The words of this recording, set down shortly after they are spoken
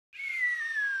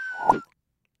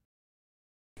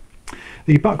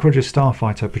The Buck Rogers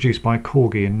Starfighter, produced by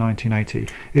Corgi in 1980,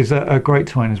 is a great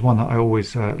toy and is one that I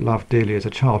always loved dearly as a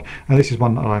child. And this is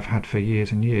one that I've had for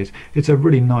years and years. It's a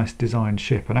really nice designed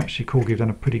ship, and actually Corgi have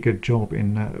done a pretty good job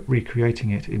in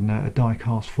recreating it in a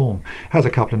die-cast form. It has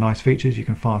a couple of nice features. You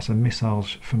can fire some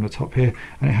missiles from the top here,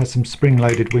 and it has some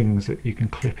spring-loaded wings that you can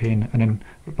clip in, and then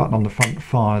a button on the front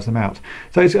fires them out.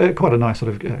 So it's quite a nice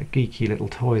sort of geeky little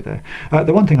toy there.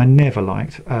 The one thing I never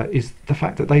liked is the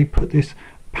fact that they put this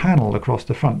panel across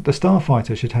the front. The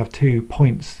Starfighter should have 2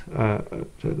 points at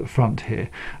the front here,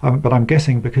 but I'm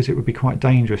guessing because it would be quite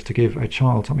dangerous to give a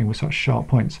child something with such sharp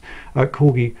points,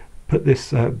 Corgi put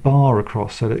this bar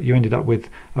across so that you ended up with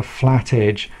a flat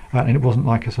edge, and it wasn't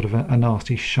like a sort of a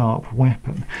nasty sharp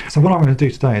weapon. So what I'm going to do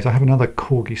today is I have another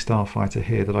Corgi Starfighter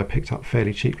here that I picked up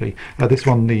fairly cheaply. This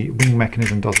one, the wing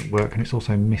mechanism doesn't work, and it's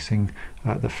also missing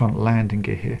the front landing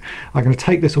gear here. I'm going to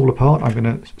take this all apart. I'm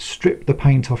going to strip the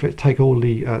paint off it, take all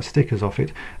the stickers off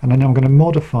it, and then I'm going to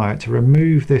modify it to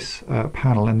remove this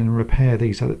panel and then repair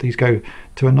these so that these go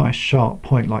to a nice sharp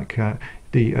point like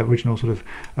the original sort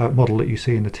of model that you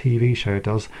see in the TV show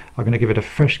does. I'm going to give it a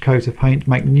fresh coat of paint,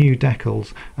 make new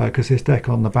decals, because this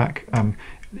decal on the back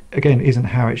again isn't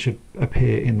how it should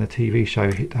appear in the TV show.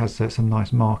 It has some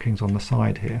nice markings on the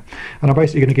side here, and I'm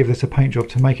basically going to give this a paint job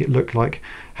to make it look like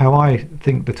how I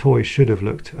think the toy should have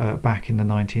looked back in the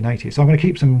 1980s. So I'm going to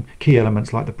keep some key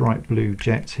elements like the bright blue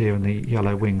jets here and the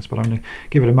yellow wings, but I'm going to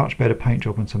give it a much better paint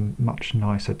job and some much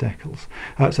nicer decals.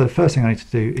 So the first thing I need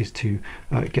to do is to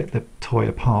get the toy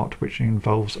apart, which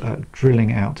involves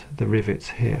drilling out the rivets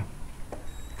here.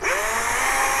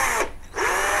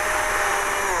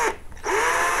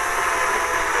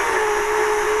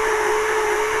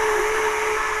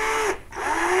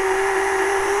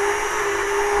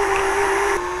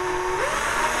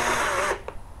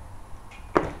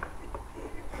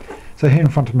 So here in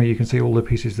front of me you can see all the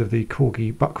pieces of the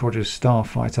Corgi Buck Rogers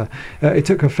Starfighter. It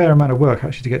took a fair amount of work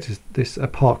actually to get this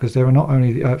apart, because there are not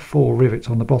only 4 rivets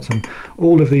on the bottom,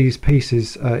 all of these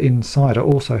pieces inside are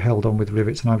also held on with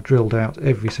rivets, and I've drilled out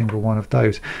every single one of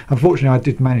those. Unfortunately I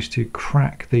did manage to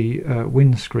crack the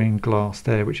windscreen glass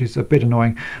there, which is a bit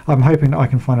annoying. I'm hoping that I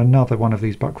can find another one of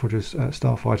these Buck Rogers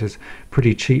Starfighters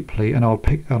pretty cheaply, and I'll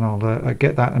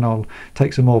get that and I'll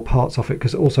take some more parts off it,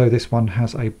 because also this one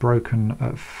has a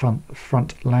broken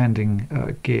front landing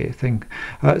gear thing.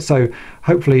 So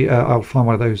hopefully I'll find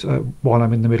one of those while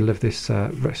I'm in the middle of this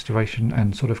restoration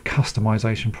and sort of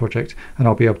customization project, and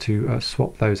I'll be able to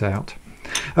swap those out.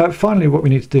 Finally, what we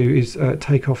need to do is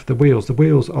take off the wheels. The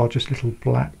wheels are just little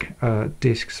black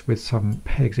discs with some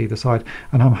pegs either side,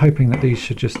 and I'm hoping that these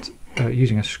should just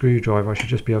using a screwdriver I should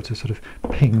just be able to sort of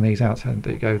ping these out, and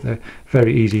there you go, they're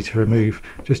very easy to remove.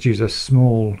 Just use a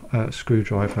small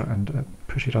screwdriver and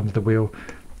push it under the wheel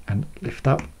and lift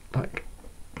up like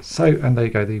so, and there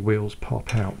you go, the wheels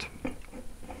pop out.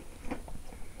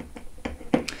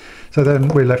 So then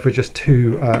we're left with just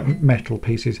 2 metal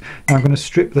pieces. Now I'm going to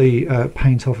strip the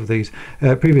paint off of these.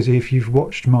 Previously, if you've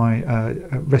watched my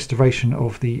restoration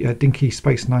of the Dinky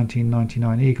Space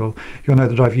 1999 Eagle, you'll know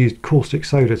that I've used caustic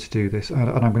soda to do this, and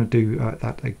I'm going to do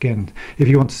that again. If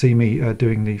you want to see me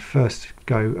doing the first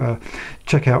go,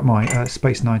 check out my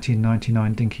Space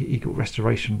 1999 Dinky Eagle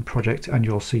restoration project, and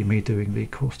you'll see me doing the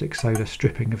caustic soda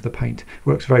stripping of the paint.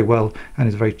 Works very well and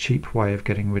is a very cheap way of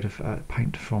getting rid of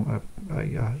paint from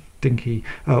a Dinky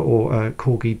or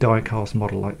Corgi die-cast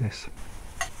model like this.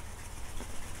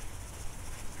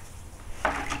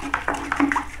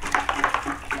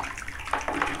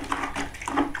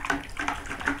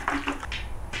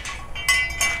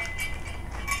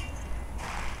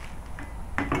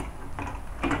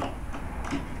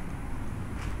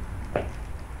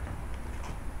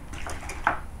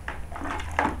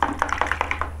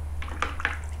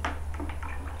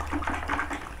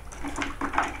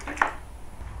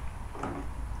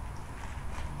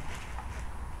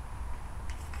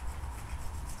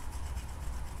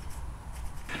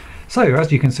 So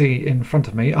as you can see in front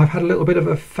of me, I've had a little bit of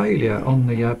a failure on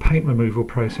the paint removal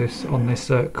process on this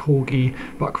Corgi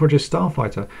Buck Rogers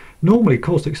Starfighter. Normally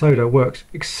caustic soda works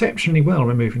exceptionally well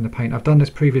removing the paint. I've done this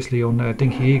previously on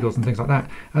Dinky Eagles and things like that,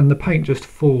 and the paint just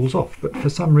falls off. But for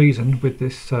some reason with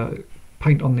this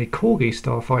paint on the Corgi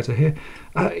Starfighter here,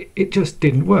 it just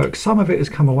didn't work. Some of it has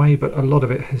come away, but a lot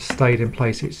of it has stayed in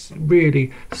place. It's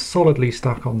really solidly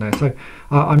stuck on there. So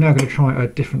I'm now going to try a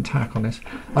different tack on this.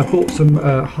 I bought some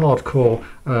hardcore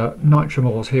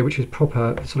Nitromors here, which is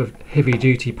proper sort of heavy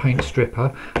duty paint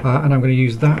stripper, and I'm going to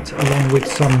use that along with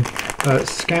some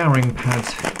scouring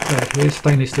pads here,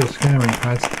 stainless steel scouring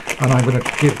pads, and I'm going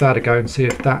to give that a go and see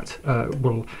if that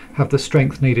will have the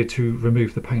strength needed to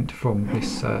remove the paint from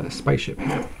this spaceship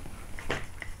here.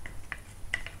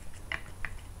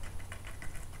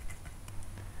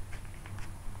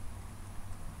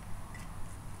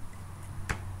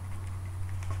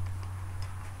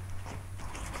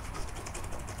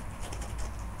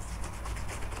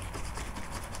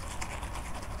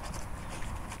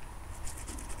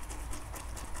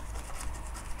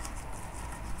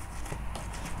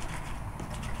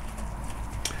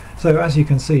 So as you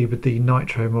can see with the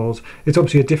nitro molds, it's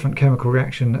obviously a different chemical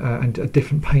reaction and a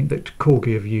different paint that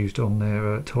Corgi have used on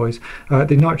their toys.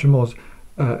 The nitro molds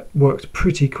worked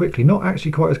pretty quickly, not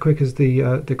actually quite as quick as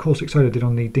the caustic soda did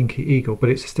on the Dinky Eagle, but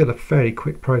it's still a fairly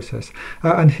quick process.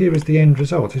 And here is the end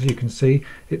result. As you can see,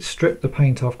 it stripped the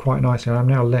paint off quite nicely, and I'm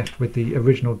now left with the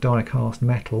original die-cast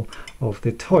metal of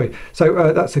the toy.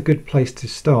 So that's a good place to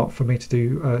start for me to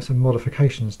do some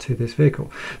modifications to this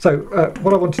vehicle. So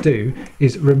what I want to do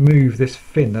is remove this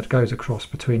fin that goes across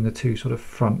between the two sort of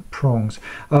front prongs.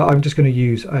 I'm just going to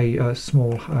use a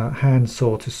small hand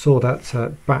saw to saw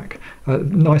that back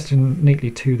nice and neatly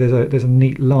too. There's a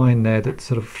neat line there that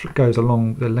sort of goes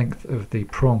along the length of the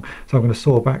prong, so I'm going to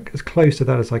saw back as close to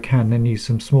that as I can, then use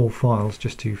some small files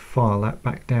just to file that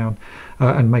back down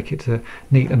and make it a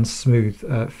neat and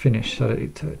smooth finish, so that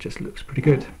it just looks pretty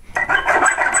good.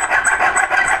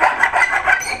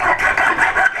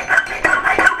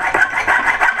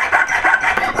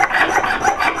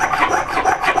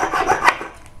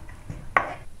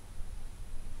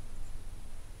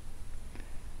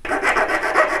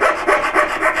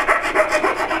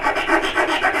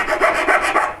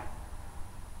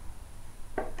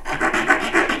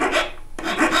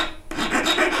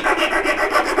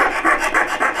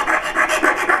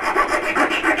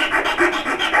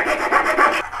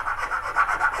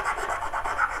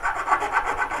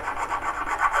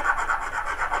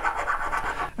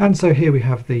 And so here we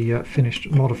have the finished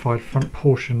modified front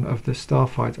portion of the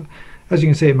Starfighter. As you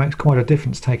can see, it makes quite a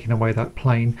difference taking away that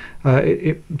plane.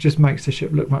 It just makes the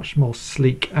ship look much more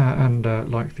sleek and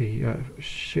like the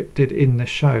ship did in the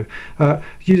show.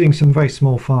 Using some very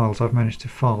small files, I've managed to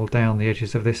file down the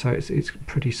edges of this, so it's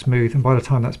pretty smooth, and by the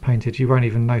time that's painted you won't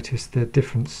even notice the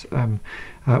difference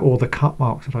or the cut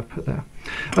marks that I've put there.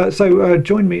 So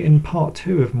join me in part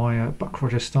 2 of my Buck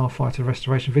Rogers Starfighter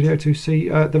restoration video to see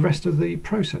the rest of the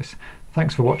process.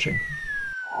 Thanks for watching.